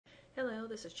Hello,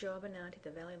 this is Joe Benanti at the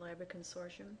Valley Library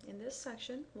Consortium. In this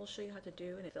section, we'll show you how to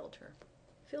do a filter.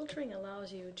 Filtering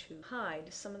allows you to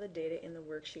hide some of the data in the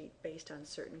worksheet based on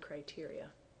certain criteria.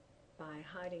 By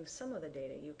hiding some of the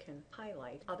data, you can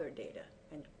highlight other data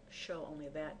and show only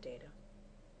that data.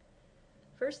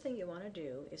 First thing you want to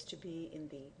do is to be in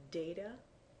the Data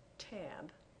tab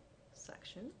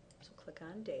section. So click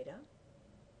on Data.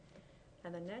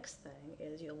 And the next thing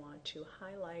is you'll want to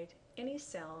highlight any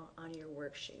cell on your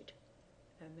worksheet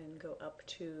and then go up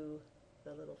to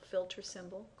the little filter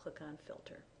symbol, click on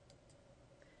Filter.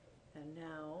 And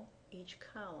now each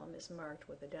column is marked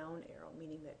with a down arrow,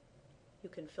 meaning that you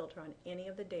can filter on any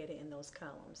of the data in those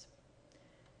columns.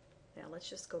 Now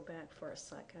let's just go back for a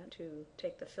second to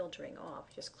take the filtering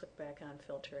off. Just click back on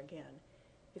Filter again.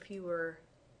 If you were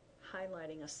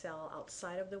highlighting a cell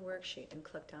outside of the worksheet and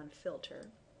clicked on Filter,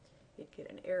 you'd get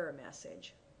an error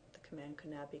message. The command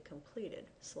could not be completed.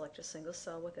 Select a single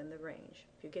cell within the range.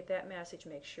 If you get that message,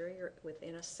 make sure you're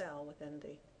within a cell within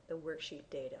the worksheet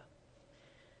data.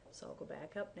 So I'll go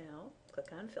back up now, click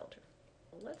on Filter.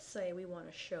 Let's say we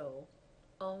want to show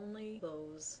only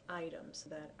those items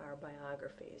that are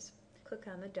biographies. Click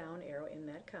on the down arrow in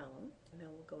that column, and then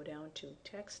we'll go down to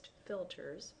Text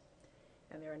Filters,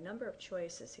 and there are a number of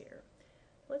choices here.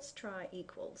 Let's try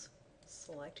equals.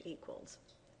 Select equals.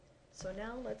 So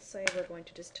now let's say we're going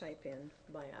to just type in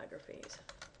biographies.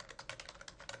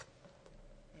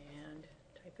 And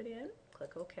type it in,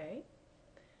 click OK.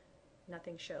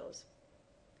 Nothing shows.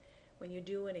 When you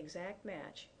do an exact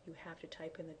match, you have to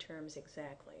type in the terms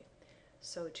exactly.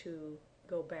 So to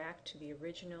go back to the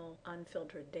original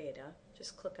unfiltered data,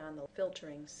 just click on the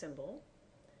filtering symbol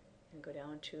and go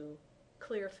down to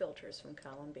Clear Filters from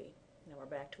column B. Now we're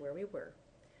back to where we were.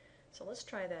 So let's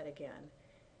try that again.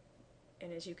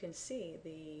 And as you can see,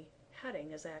 the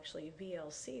heading is actually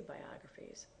VLC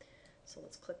biographies. So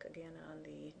let's click again on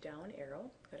the down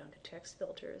arrow, go down to Text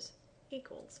Filters,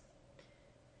 equals.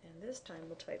 And this time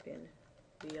we'll type in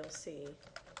VLC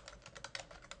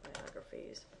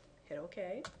biographies. Hit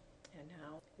OK. And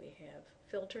now we have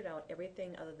filtered out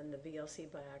everything other than the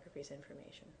VLC biographies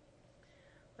information.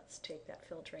 Let's take that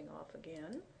filtering off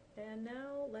again. And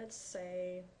now let's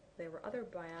say there were other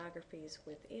biographies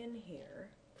within here.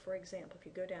 For example, if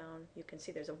you go down, you can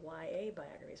see there's a YA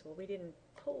biographies. Well, we didn't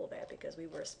pull that because we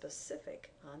were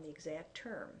specific on the exact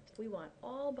term. We want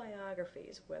all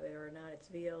biographies, whether or not it's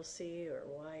VLC or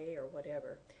YA or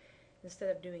whatever.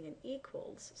 Instead of doing an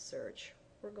equals search,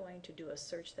 we're going to do a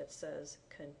search that says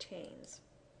contains.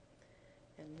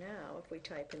 And now if we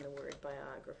type in the word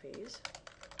biographies,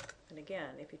 and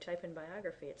again, if you type in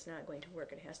biography, it's not going to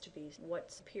work. It has to be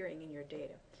what's appearing in your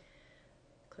data.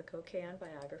 Click OK on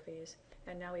biographies,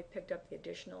 and now we've picked up the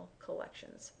additional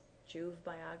collections, Juve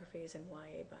biographies and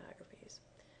YA biographies.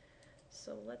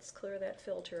 So let's clear that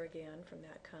filter again from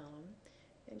that column,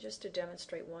 and just to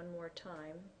demonstrate one more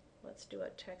time, let's do a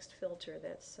text filter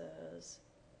that says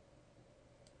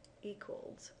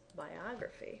equals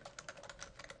biography.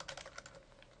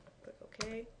 Click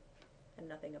OK, and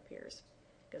nothing appears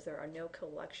because there are no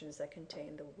collections that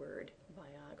contain the word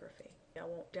biography. I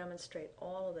won't demonstrate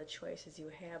all of the choices you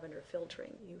have under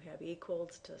filtering. You have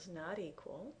equals, does not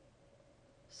equal.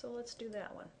 So let's do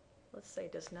that one. Let's say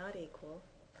does not equal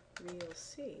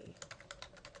VLC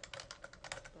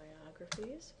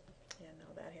biographies. And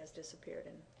now that has disappeared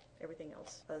and everything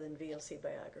else other than VLC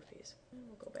biographies. And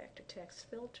we'll go back to text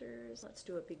filters. Let's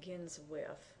do a begins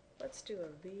with. Let's do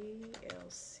a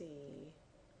VLC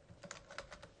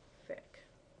fic.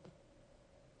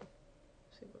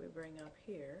 See what we bring up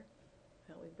here.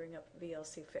 Well, we bring up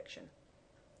VLC fiction.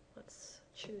 Let's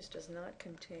choose does not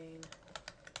contain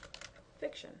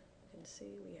fiction. You can see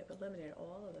we have eliminated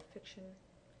all of the fiction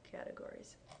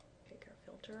categories. Take our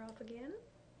filter off again.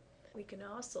 We can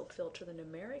also filter the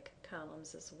numeric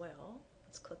columns as well.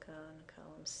 Let's click on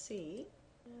column C,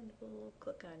 and we'll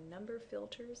click on number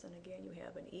filters, and again you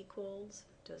have an equals,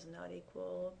 does not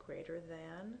equal, greater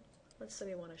than. Let's say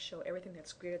we want to show everything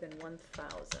that's greater than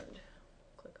 1,000.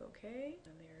 Click OK,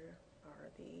 and there are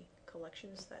the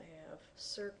collections that have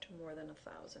circ'd more than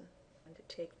 1,000. And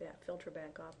to take that filter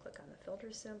back off, click on the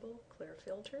filter symbol, clear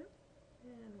filter,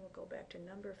 and we'll go back to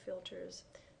number filters.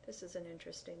 This is an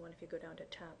interesting one. If you go down to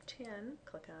top 10,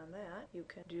 click on that, you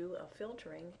can do a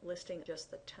filtering listing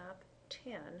just the top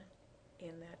 10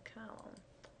 in that column.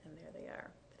 And there they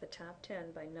are, the top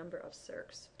 10 by number of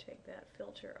circs. Take that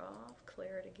filter off,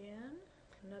 clear it again.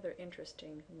 Another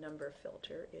interesting number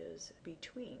filter is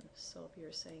between. So if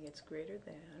you're saying it's greater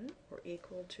than or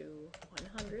equal to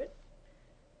 100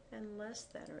 and less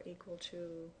than or equal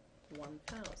to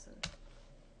 1,000.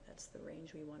 That's the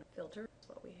range we want to filter.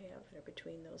 what we have there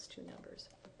between those two numbers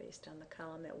based on the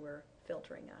column that we're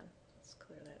filtering on. Let's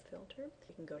clear that filter.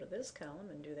 You can go to this column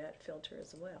and do that filter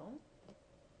as well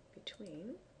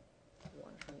between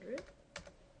 100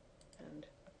 and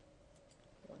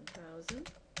 1000.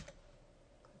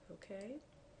 Click OK.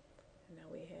 And now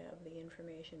we have the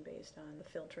information based on the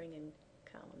filtering in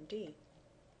column D.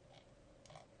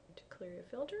 To clear your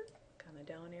filter, click on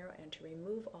the down arrow, and to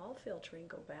remove all filtering,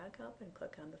 go back up and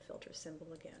click on the filter symbol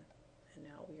again. And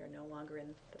now we are no longer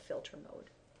in the filter mode.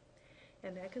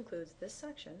 And that concludes this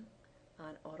section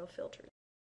on auto filters.